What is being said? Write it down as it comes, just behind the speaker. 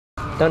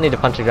Don't need to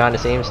punch the ground, it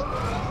seems.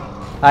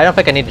 I don't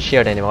think I need the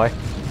shield anymore.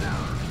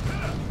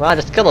 Well,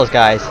 just kill those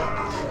guys.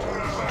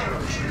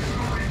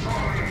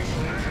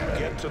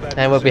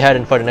 And we'll be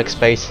heading for the next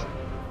base.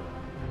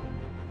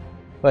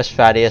 Where's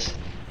Thaddeus?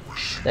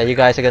 Yeah, you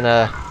guys are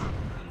gonna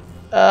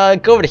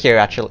go over here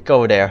actually. Go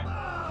over there.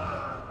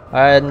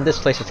 And this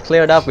place is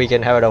cleared up, we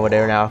can head over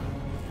there now.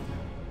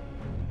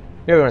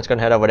 Everyone's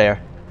gonna head over there.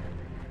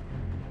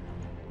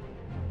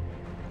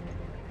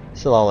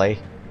 Slowly,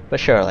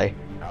 but surely.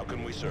 How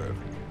can we serve?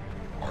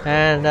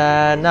 And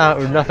no,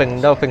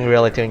 nothing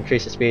really to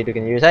increase the speed we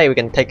can use. Hey, we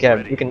can take care.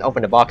 We can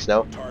open the box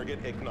though. Target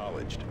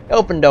acknowledged.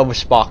 Open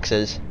those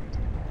boxes.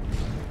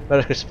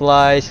 Medical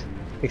supplies,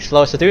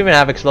 explosives. Do we even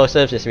have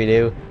explosives? Yes, we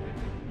do.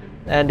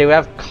 And do we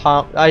have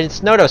I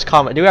just know there was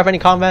combat. Do we have any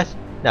combat?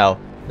 No,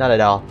 not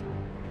at all.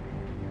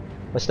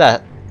 What's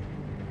that?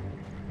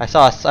 I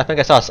think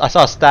I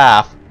saw a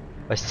staff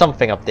or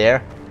something up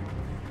there.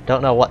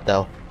 Don't know what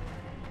though.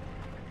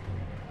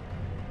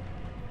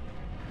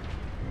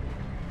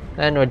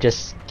 And we'll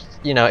just,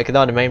 you know,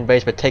 ignore the main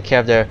base but take care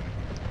of their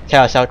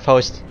Chaos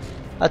Outpost.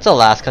 That's a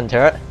last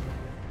turret.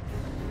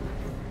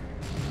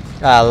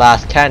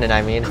 Last cannon,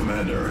 I mean.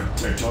 Commander,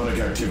 tectonic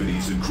activity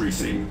is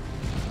increasing.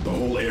 The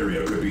whole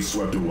area could be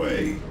swept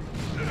away.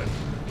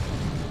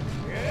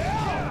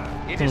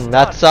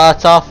 That's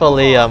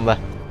awfully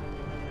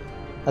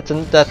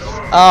that's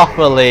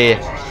awfully,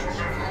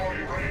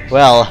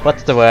 well,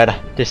 what's the word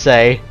to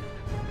say?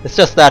 It's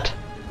just that,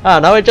 oh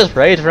no, it just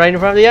rained right in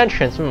front of the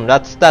entrance.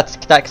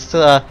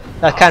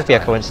 That can't be a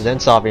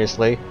coincidence,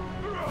 obviously.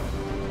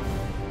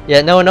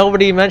 Yeah,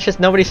 nobody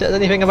says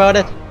anything about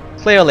it.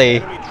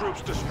 Clearly,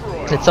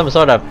 it's some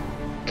sort of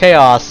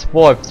chaos,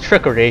 warp,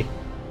 trickery.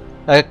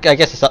 I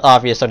guess it's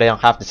obvious, so they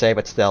don't have to say,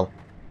 but still.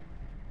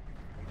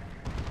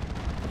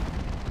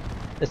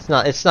 It's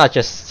not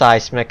just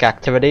seismic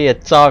activity.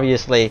 It's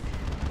obviously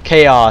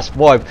chaos,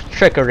 warp,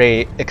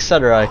 trickery,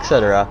 etc.,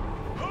 etc.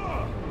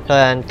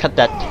 And cut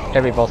that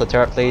heavy bolter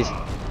turret, please.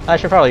 I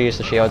should probably use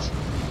the shields.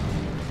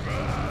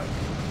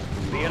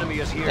 The enemy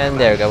is here. And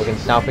there we go.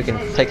 Now we can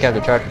take care of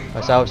the turret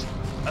ourselves.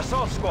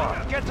 Assault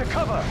squad, get to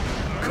cover.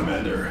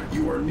 Commander,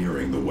 you are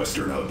nearing the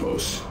western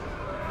outpost.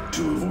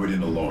 To avoid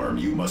an alarm,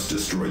 you must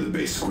destroy the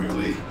base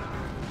quickly.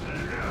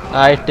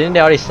 Didn't they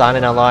already sound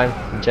an alarm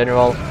in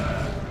general?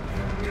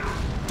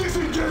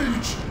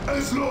 Disengage,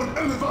 as Lord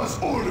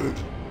Elevas ordered.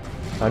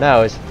 Oh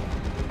no,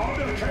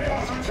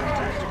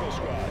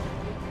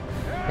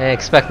 they're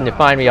expecting to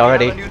find me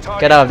already.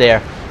 Get out of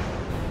there.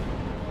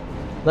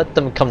 Let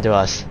them come to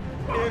us.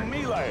 In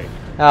melee.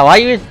 Oh, why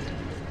you?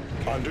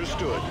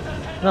 Understood.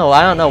 No,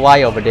 I don't know why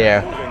you're over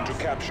there. Moving to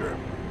capture.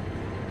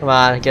 Come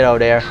on, get over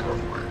there.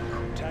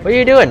 What are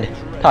you doing,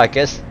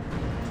 Tarkus?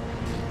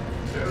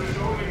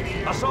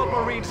 Assault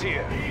Marines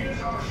here.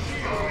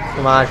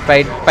 Come on,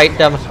 fight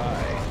them.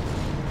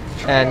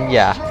 And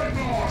yeah,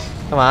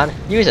 come on,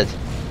 use it.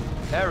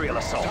 Aerial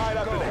assault. Tied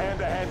up in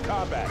hand-to-hand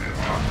combat.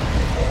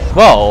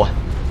 Whoa!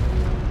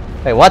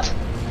 Wait, what?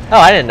 Oh,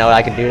 I didn't know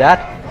I could do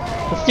that.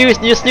 Let's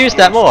use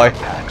that more.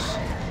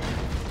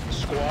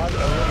 Squad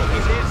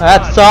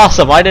That's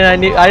awesome. I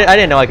didn't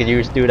know I could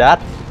do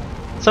that.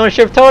 Someone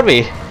should have told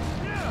me.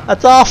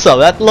 That's awesome.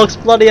 That looks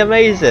bloody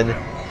amazing.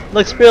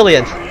 Looks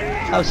brilliant.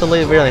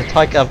 Absolutely brilliant.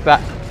 Talk about.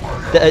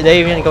 They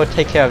even go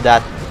take care of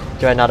that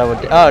dreadnought over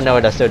there. Oh no,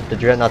 that's still, the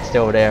dreadnought's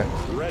still over there.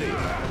 ready.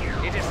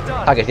 It is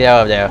done. Okay, get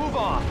over there. Move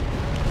on.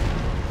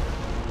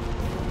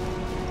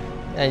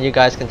 And you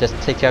guys can just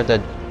take care of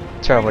the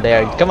turret over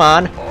there. Come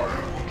on.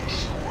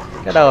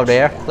 Get over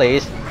there,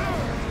 please.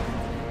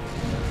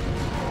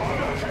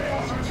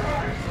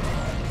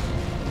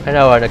 I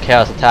know we're in a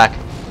chaos attack.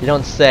 You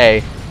don't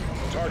say.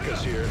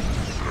 Tarkus here.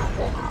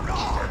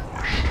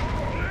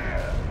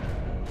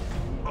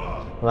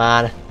 Come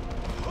on.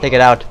 Take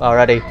it out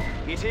already.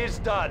 It is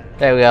done.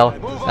 There we go.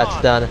 Move That's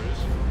on. done.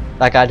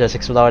 That guy just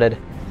exploded.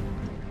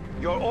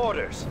 Your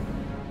orders.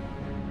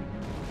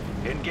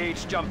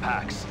 Engage jump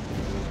packs.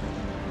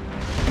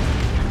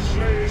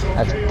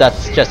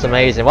 That's just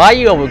amazing. Why are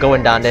you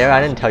going down there?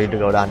 I didn't tell you to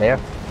go down there.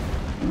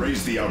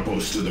 Raise the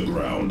outpost to the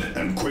ground,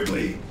 and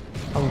quickly.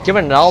 I'm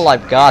giving it all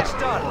I've got. It's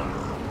done.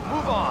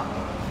 Move on.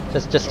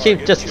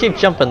 Just keep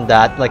jumping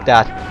that like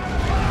that.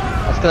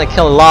 That's gonna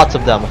kill lots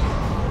of them.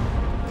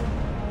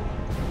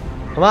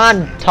 Come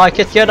on,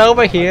 Tarkus, get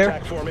over here.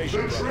 Attack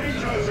formation.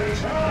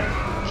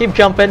 Keep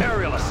jumping.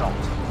 Aerial assault.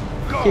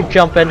 Go. Keep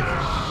jumping.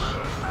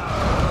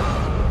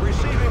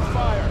 Receiving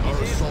fire.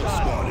 It is done.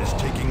 Squad is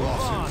taking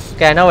losses.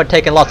 Okay, I know we're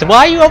taking lots.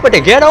 Why are you over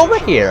there? Get over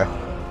here.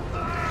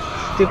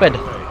 Stupid.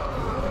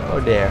 Oh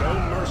dear. No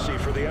mercy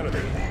for the enemy.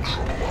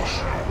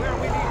 Where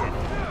we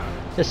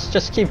needed.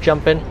 Just keep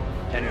jumping.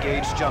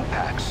 Engage jump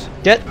packs.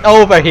 Get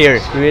over here,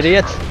 you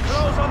idiots.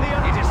 Throws on the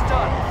enemy. It is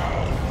done.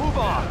 Move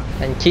on.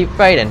 And keep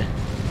fighting.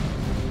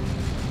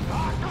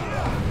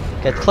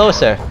 Get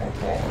closer.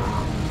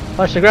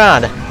 Push the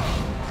ground.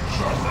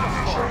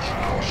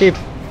 Keep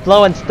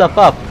blowing stuff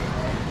up.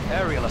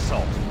 Aerial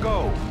assault.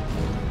 Go.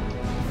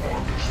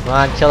 Come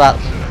on, chill out.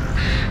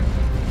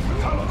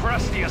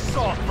 Press the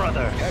assault,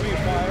 brother. Heavy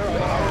fire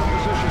on our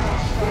position.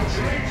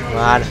 Come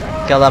on,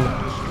 kill them.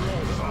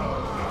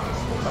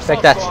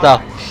 Take that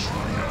stuff.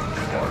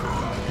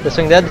 This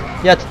thing dead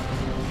yet?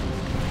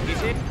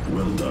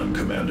 Well done,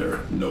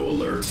 Commander. No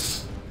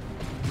alerts.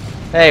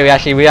 Hey, we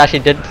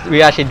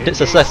actually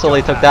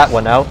successfully took that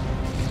one out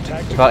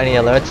without any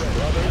alerts.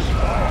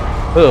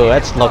 Ooh,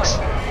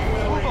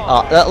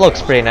 that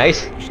looks pretty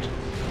nice.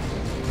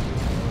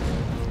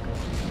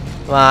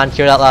 Come on,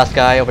 kill that last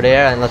guy over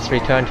there, and let's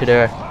return to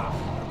the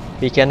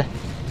beacon.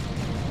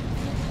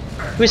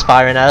 Who's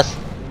firing at us?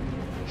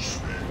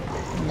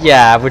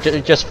 Yeah, we'll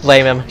just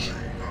flame him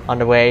on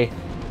the way.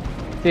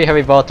 3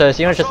 heavy bolters.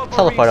 You know, just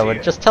teleport over.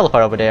 Just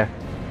teleport over there.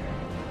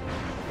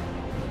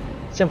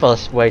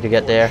 Simplest way to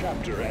get there.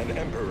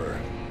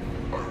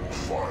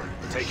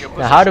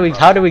 Now, how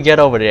do we get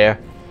over there?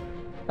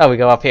 Oh, we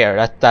go up here.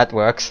 That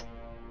works.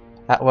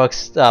 That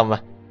works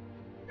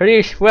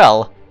pretty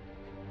well.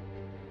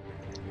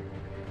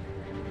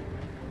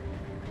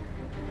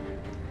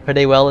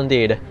 Pretty well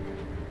indeed.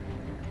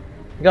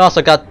 We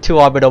also got 2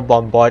 orbital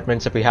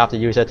bombardments if we have to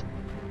use it.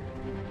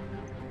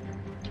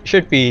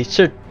 Should be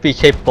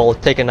capable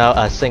of taking out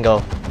a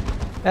single.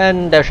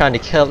 And they're trying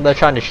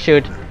to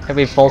shoot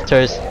heavy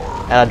bolters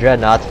at a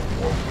dreadnought.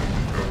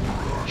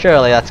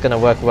 Surely that's gonna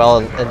work well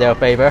in their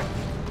favor.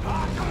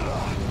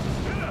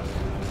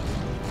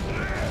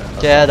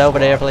 Get over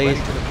there, please.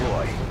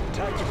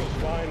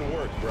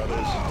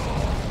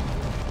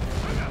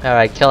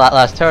 Alright, kill that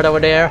last turret over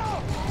there.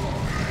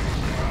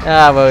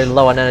 Ah, we're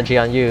low on energy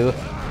on you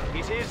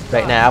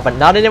right now, but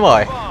not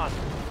anymore.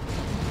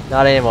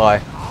 Not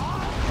anymore.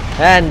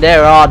 And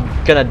they're all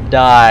gonna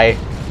die.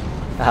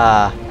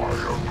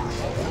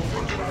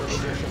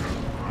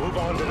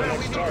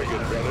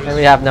 And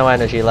we have no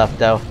energy left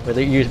though.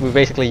 We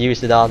basically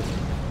used it all.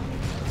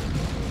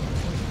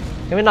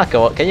 Can we not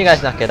go up? Can you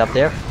guys not get up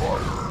there?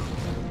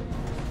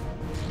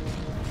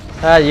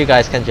 You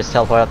guys can just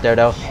teleport up there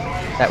though.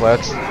 That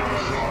works.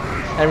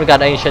 And we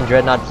got Ancient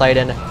Dreadnought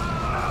plated in.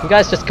 You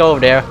guys just go over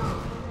there.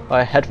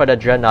 Or head for the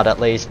Dreadnought at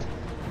least.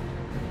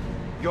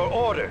 Your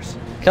orders.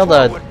 Kill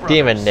the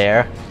demon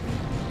there.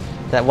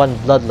 That one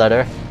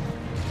bloodletter.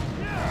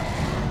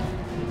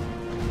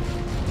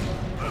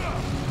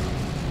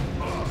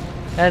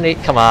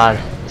 And come on.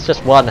 It's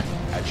just one.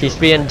 He's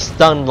being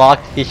stun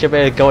locked. He should be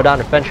able to go down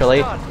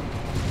eventually.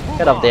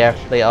 Get up there,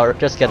 please. Or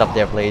just get up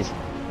there, please.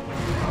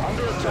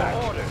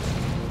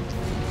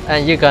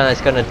 And you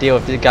guys gonna deal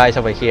with the guys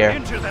over here.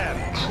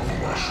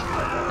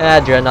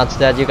 Dreadnought's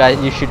dead.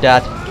 You shoot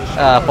that.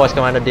 Force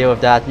Commander deal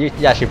with that.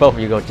 Actually, both of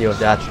you go deal with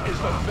that.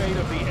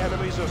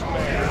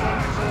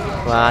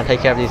 Come on, take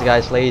care of these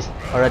guys, please.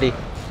 Already.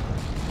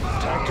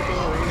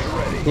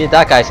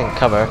 That guy's in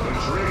cover.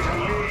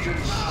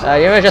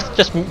 You know,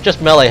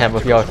 just melee him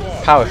with your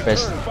power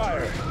fist.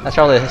 That's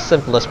probably the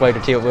simplest way to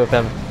deal with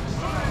him.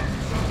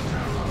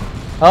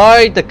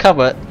 Alright, the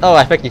cover. Oh,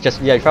 I think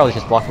you're probably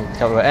just blocking the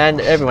cover,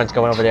 and everyone's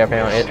going over there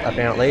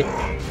apparently.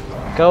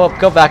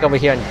 Go back over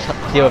here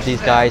and deal with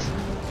these guys.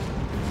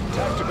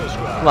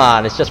 Come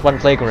on, it's just one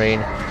Plague Marine.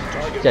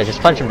 Yeah,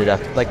 just punch him to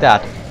death like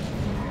that.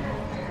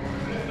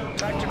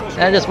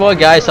 And there's more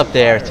guys up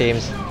there,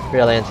 teams.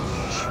 Brilliant.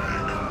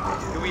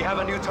 Do we have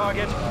a new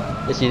target?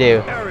 Yes, you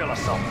do. Aerial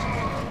assault.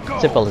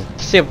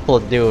 Simple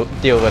to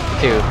deal with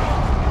too.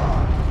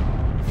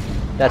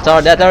 That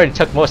already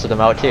took most of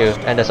them out too,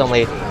 and there's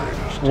only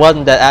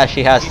one that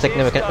actually has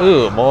significant.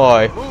 Ooh,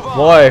 more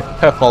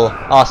purple,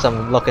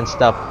 awesome looking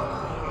stuff.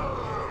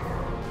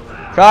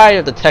 Pride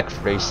of the Tech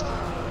Priest.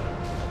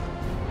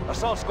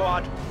 Assault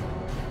squad.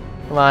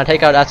 Come on,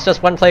 take out. That's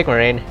just one Plague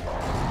Marine.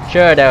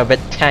 Sure, they're a bit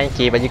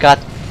tanky, but you got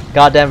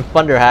goddamn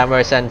Thunder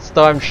Hammers and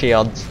Storm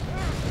Shields.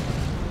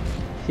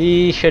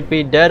 He should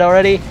be dead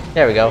already.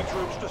 There we go.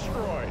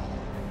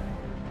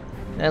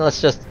 And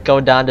let's just go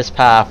down this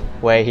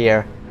pathway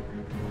here.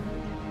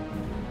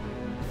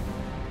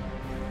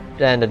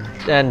 And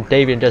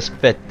Davian just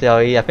bit.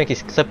 I think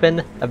he's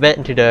slipping a bit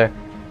into the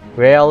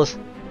rails.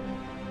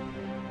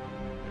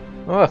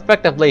 We're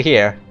effectively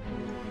here.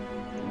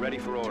 Ready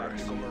for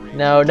orders.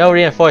 No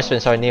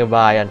reinforcements are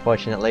nearby,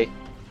 unfortunately.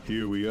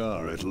 Here we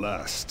are at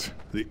last.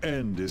 The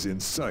end is in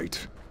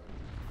sight.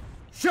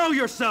 Show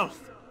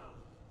yourself!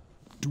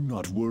 Do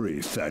not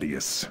worry,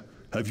 Thaddeus.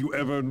 Have you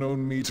ever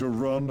known me to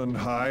run and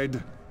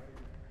hide?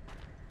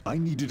 I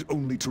needed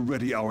only to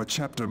ready our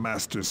chapter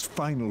master's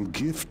final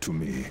gift to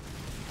me.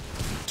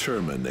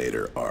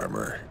 Terminator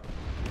armor.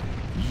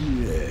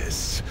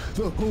 Yes,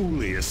 the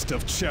holiest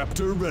of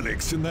chapter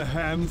relics in the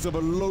hands of a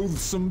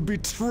loathsome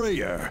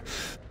betrayer.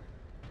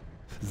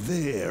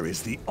 There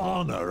is the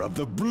honor of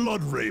the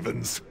Blood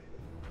Ravens.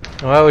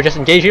 Well, we just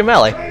engage your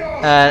melee.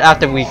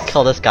 After we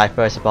kill this guy,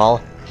 first of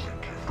all.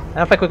 I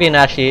don't think we can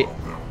actually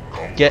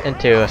get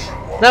into.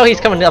 No, he's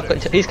coming up.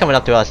 He's coming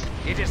up to us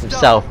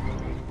himself.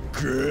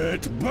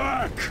 Get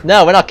back!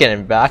 No, we're not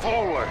getting back.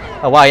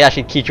 Oh wow,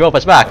 he drove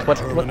us back. What?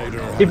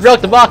 He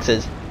broke the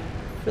boxes.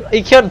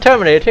 He killed the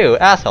Terminator too,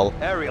 asshole.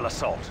 Aerial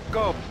assault.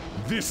 Go.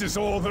 This is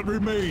all that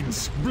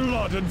remains.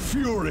 Blood and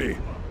fury.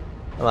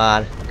 Come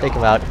on, take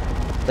him out,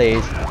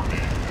 please.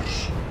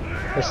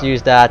 Let's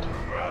use that.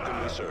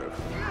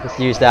 Let's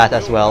use that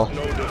as well.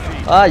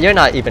 You're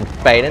not even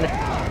fading.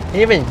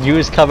 You even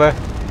use cover.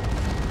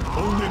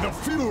 Only the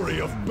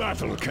fury of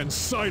battle can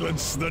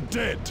silence the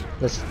dead.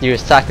 Let's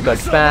use tactical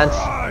advance.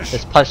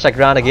 Let's punch that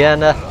ground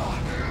again.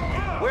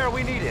 Where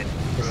we need it.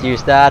 Let's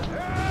use that.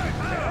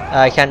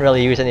 I can't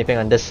really use anything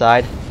on this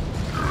side.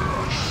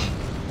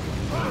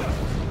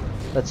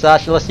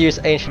 Let's use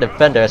Ancient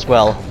Defender as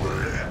well,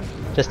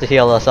 just to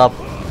heal us up.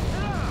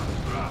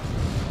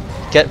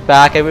 Get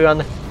back,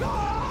 everyone.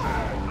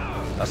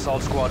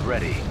 Assault squad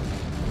ready.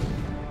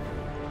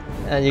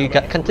 And you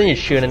continue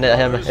shooting at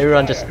him.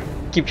 Everyone just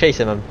keep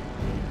chasing him.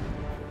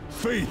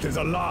 Faith is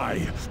a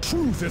lie.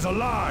 Truth is a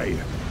lie.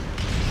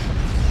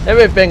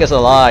 Everything is a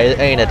lie,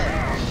 ain't it?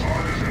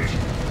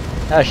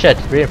 Oh shit,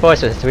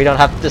 reinforcements. We don't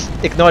have to just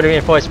ignore the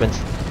reinforcements.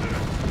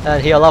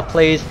 And heal up,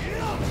 please.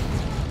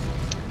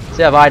 So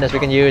we have items we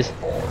can use.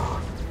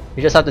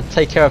 We just have to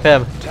take care of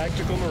him.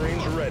 Tactical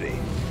Marines ready.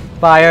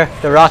 Fire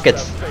the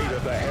rockets. Fate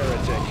of the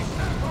heretic.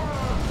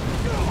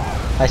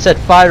 I said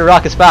fire the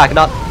rockets back,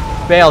 not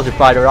fail to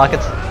fire the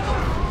rockets.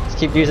 Just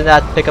keep using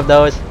that, pick up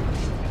those.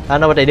 I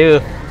don't know what they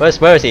do.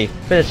 Where is he?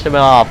 Finish him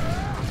off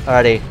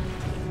already.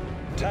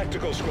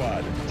 Tactical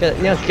squad.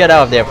 Get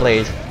out of there,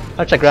 please.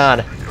 Punch the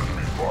ground.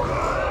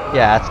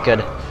 Yeah, that's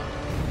good.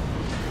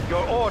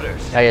 Your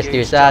orders. I just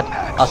use that.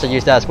 Also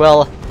use that as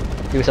well.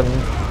 Do some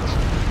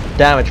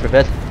damage with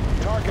it.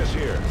 Tarkus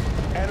here.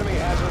 Enemy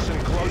has us in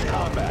close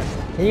combat.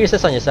 You use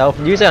this on yourself.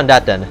 Use it on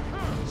that then.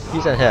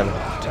 Use it on him.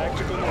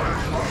 Tactical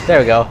Marines. There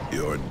we go.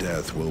 Your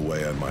death will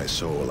weigh on my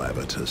soul,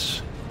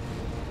 Avitus,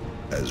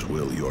 as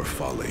will your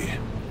folly.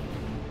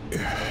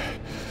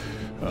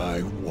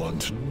 I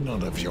want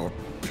none of your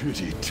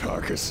pity,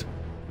 Tarkus.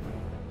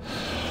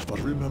 But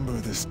remember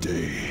this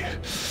day,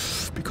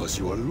 because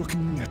you are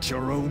looking at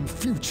your own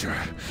future.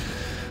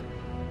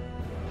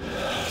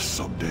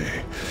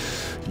 Someday,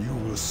 you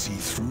will see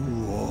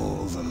through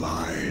all the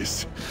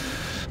lies.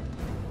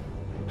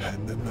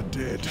 And then the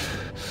dead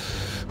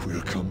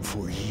will come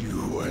for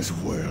you as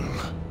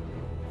well.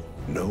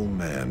 No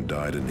man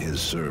died in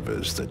his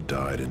service that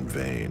died in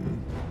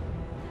vain.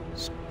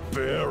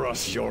 Spare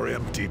us your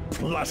empty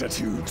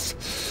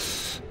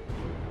platitudes.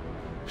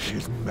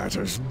 It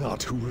matters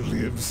not who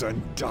lives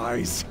and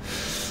dies.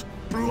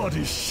 Blood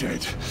is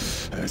shed,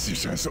 as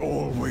it has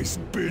always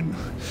been.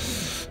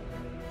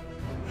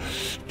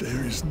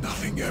 There is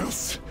nothing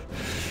else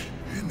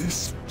in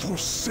this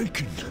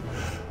forsaken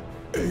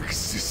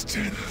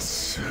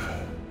existence.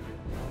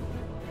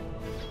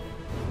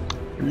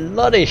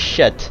 Bloody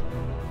shit.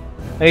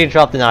 I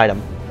dropped an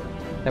item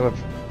that we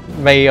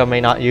may or may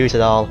not use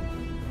at all.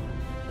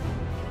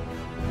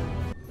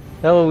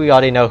 Well, we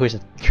already know who's a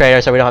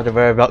traitor, so we don't have to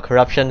worry about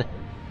corruption.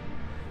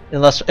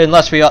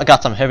 Unless we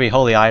got some heavy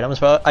holy items,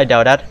 but I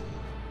doubt that.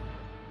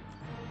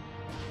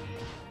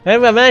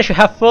 And we managed to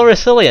have full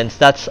resilience.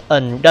 That's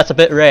a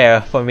bit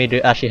rare for me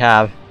to actually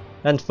have,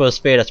 and full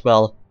speed as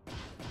well.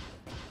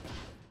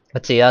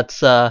 Let's see.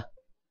 That's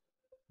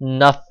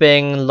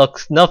nothing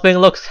looks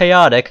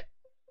chaotic,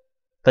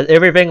 but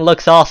everything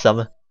looks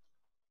awesome.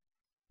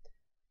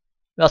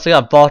 We also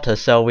got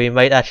Baltus, so we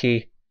might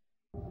actually.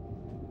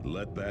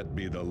 Let that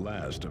be the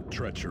last of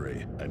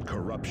treachery and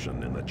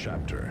corruption in the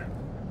chapter.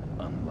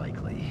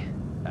 Unlikely.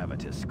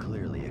 Avitus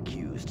clearly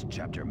accused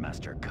Chapter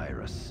Master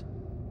Kairos.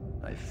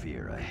 I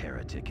fear a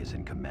heretic is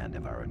in command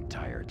of our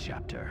entire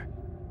chapter.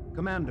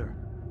 Commander,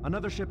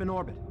 another ship in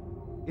orbit.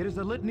 It is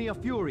the Litany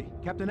of Fury,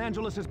 Captain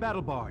Angelus's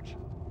battle barge.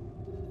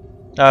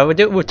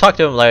 We'll talk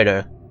to him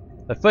later.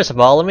 But first of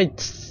all, let me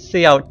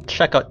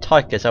check out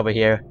Tarkus over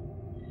here.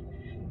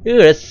 Ooh,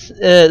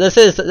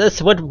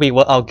 this would be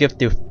what I'll give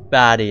to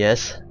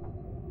Thaddeus.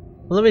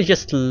 Let me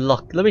just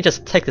look. Let me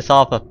just take this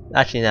off of.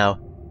 Actually, no.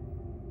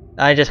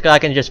 I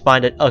can just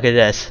find it. Okay,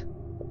 this.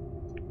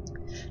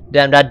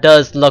 Damn, that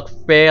does look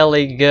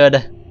fairly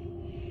good.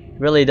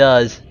 Really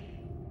does.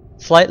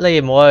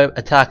 Slightly more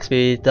attack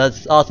speed.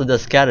 Also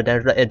does scatter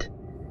damage.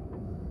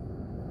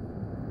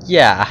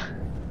 Yeah,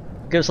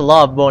 gives a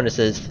lot of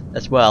bonuses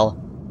as well.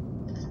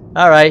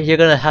 Alright, you're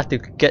gonna have to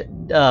get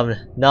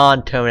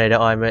non-Terminator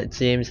armor, it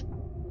seems.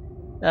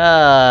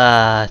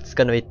 It's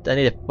gonna be. I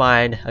need to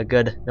find a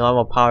good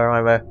normal power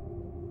armor.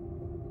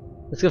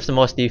 Let's give some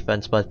more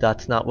defense, but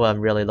that's not what I'm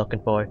really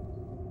looking for.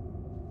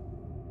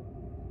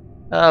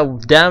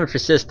 Damage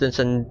resistance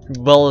and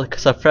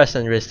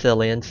suppressing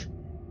resilience.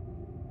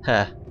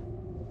 Huh.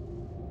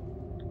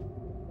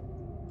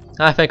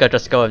 I think I'll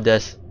just go with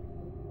this.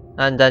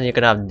 And then you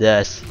can have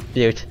this.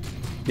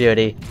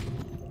 Beauty.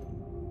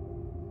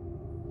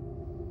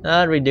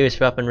 And reduce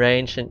weapon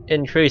range and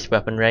increase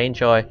weapon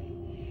range, or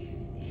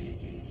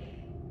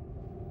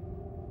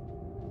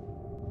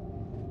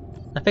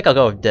I think I'll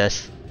go with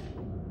this.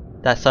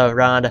 That's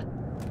around.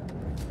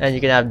 And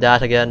you can have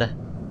that again.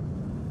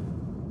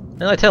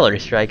 And artillery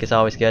strike is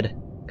always good,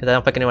 because I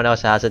don't think anyone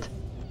else has it.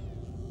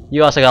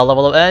 You also got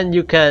level up, and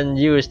you can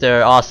use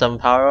their awesome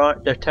power,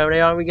 their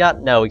Terminator armor we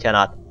got? No, we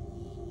cannot.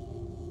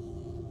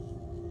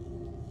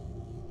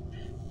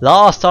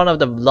 Lost Son of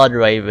the Blood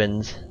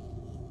Ravens.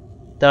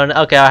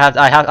 Okay,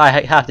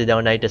 I have to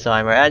donate this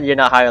armor, and you're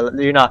not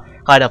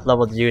high enough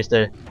level to use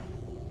the.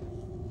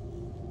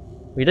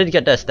 We did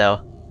get this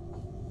though.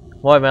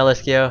 More melee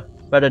skill,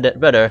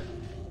 better.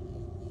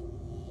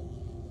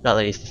 At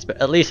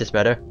least it's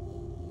better.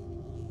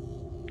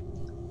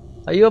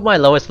 Are you at my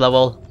lowest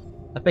level?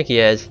 I think he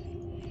is.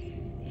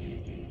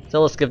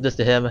 So let's give this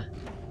to him.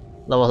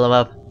 Level him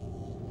up.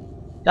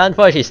 Yeah,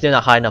 unfortunately, he's still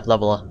not high enough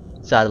level,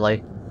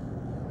 sadly.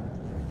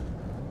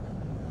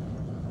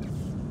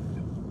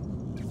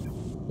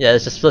 Yeah,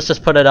 let's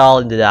just put it all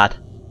into that.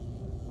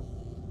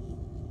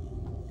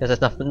 Because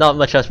there's not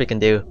much else we can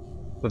do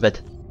with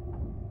it.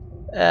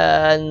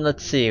 And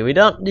let's see, we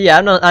don't. Yeah,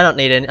 I don't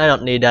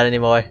need that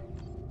anymore.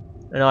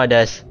 I know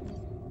this.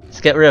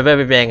 Let's get rid of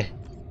everything.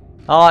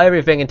 Oh,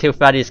 everything until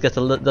Thaddeus gets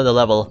to the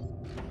level.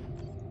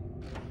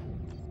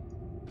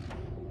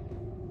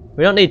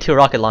 We don't need 2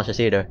 rocket launchers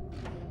either.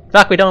 In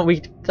fact, we don't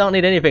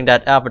need anything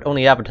that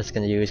only Abatus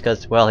can use,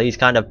 because well, he's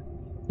kind of.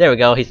 There we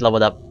go. He's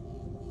leveled up.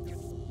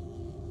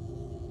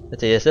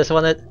 Let's see, is this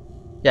one it?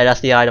 Yeah, that's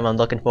the item I'm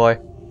looking for.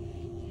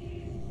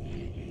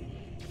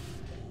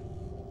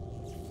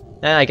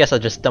 And I guess I'll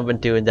just dump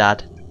into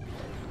that.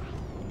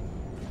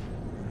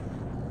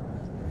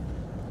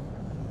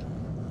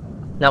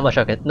 Not much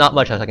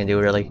else I can do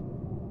really.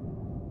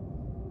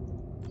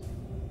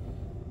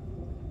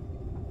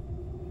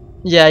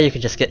 Yeah, you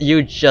just get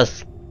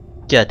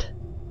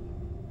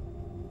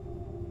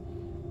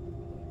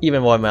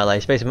even more melee.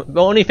 It's basically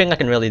the only thing I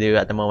can really do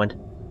at the moment.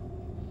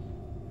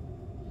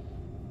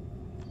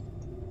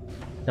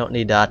 Don't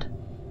need that.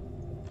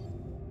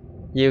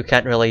 You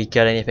can't really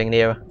get anything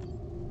near.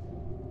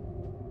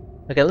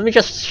 Okay, let me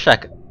just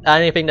check.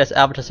 Anything that's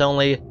Abatus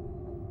only.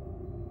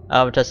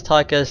 Abatus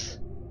Tychus.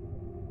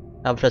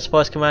 Abatus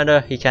Force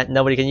Commander.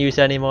 Nobody can use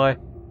it anymore.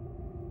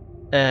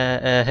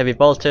 Heavy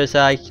bolsters.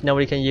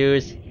 Nobody can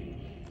use.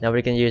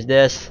 Nobody can use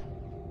this.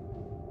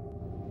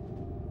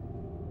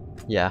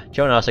 Yeah,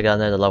 Jonah also got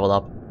another level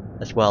up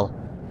as well.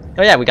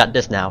 Oh yeah, we got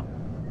this now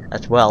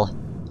as well.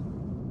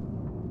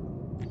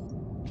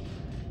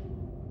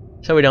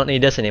 So we don't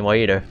need this anymore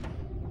either.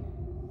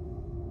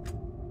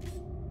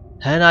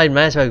 And I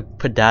might as well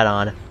put that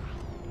on.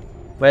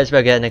 Might as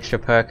well get an extra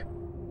perk.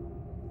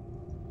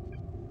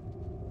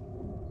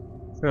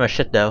 Pretty much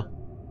shit though.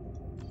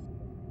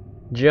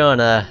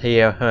 Jonah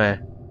here, huh?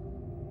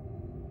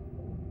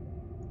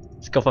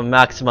 Let's go for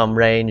maximum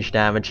range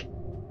damage.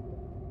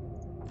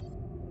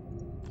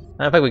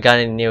 I don't think we got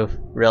any new,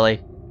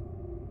 really.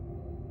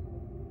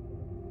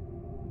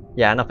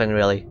 Yeah, nothing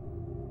really.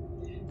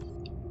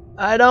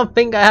 I don't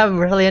think I have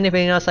really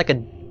anything else I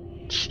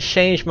could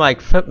change my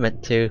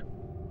equipment to.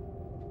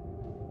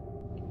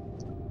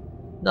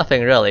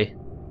 Nothing really.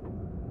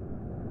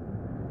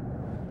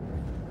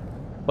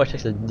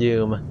 Vortex of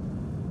Doom.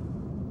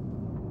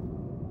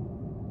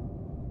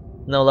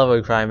 No level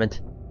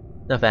requirement.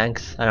 No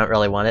thanks, I don't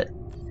really want it.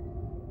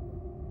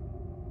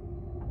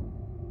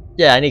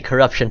 Yeah, I need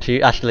corruption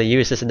to actually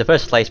use this in the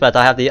first place, but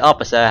I have the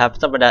opposite. I have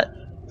something that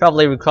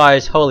probably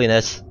requires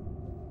holiness.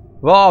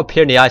 We're all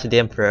pure in the eyes of the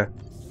Emperor.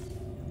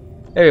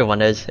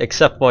 Everyone is,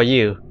 except for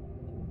you.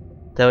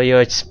 Though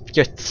you're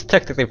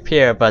technically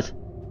pure, but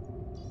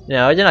you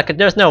know,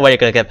 there's no way you're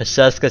gonna get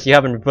possessed because you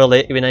haven't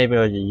really been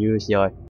able to use your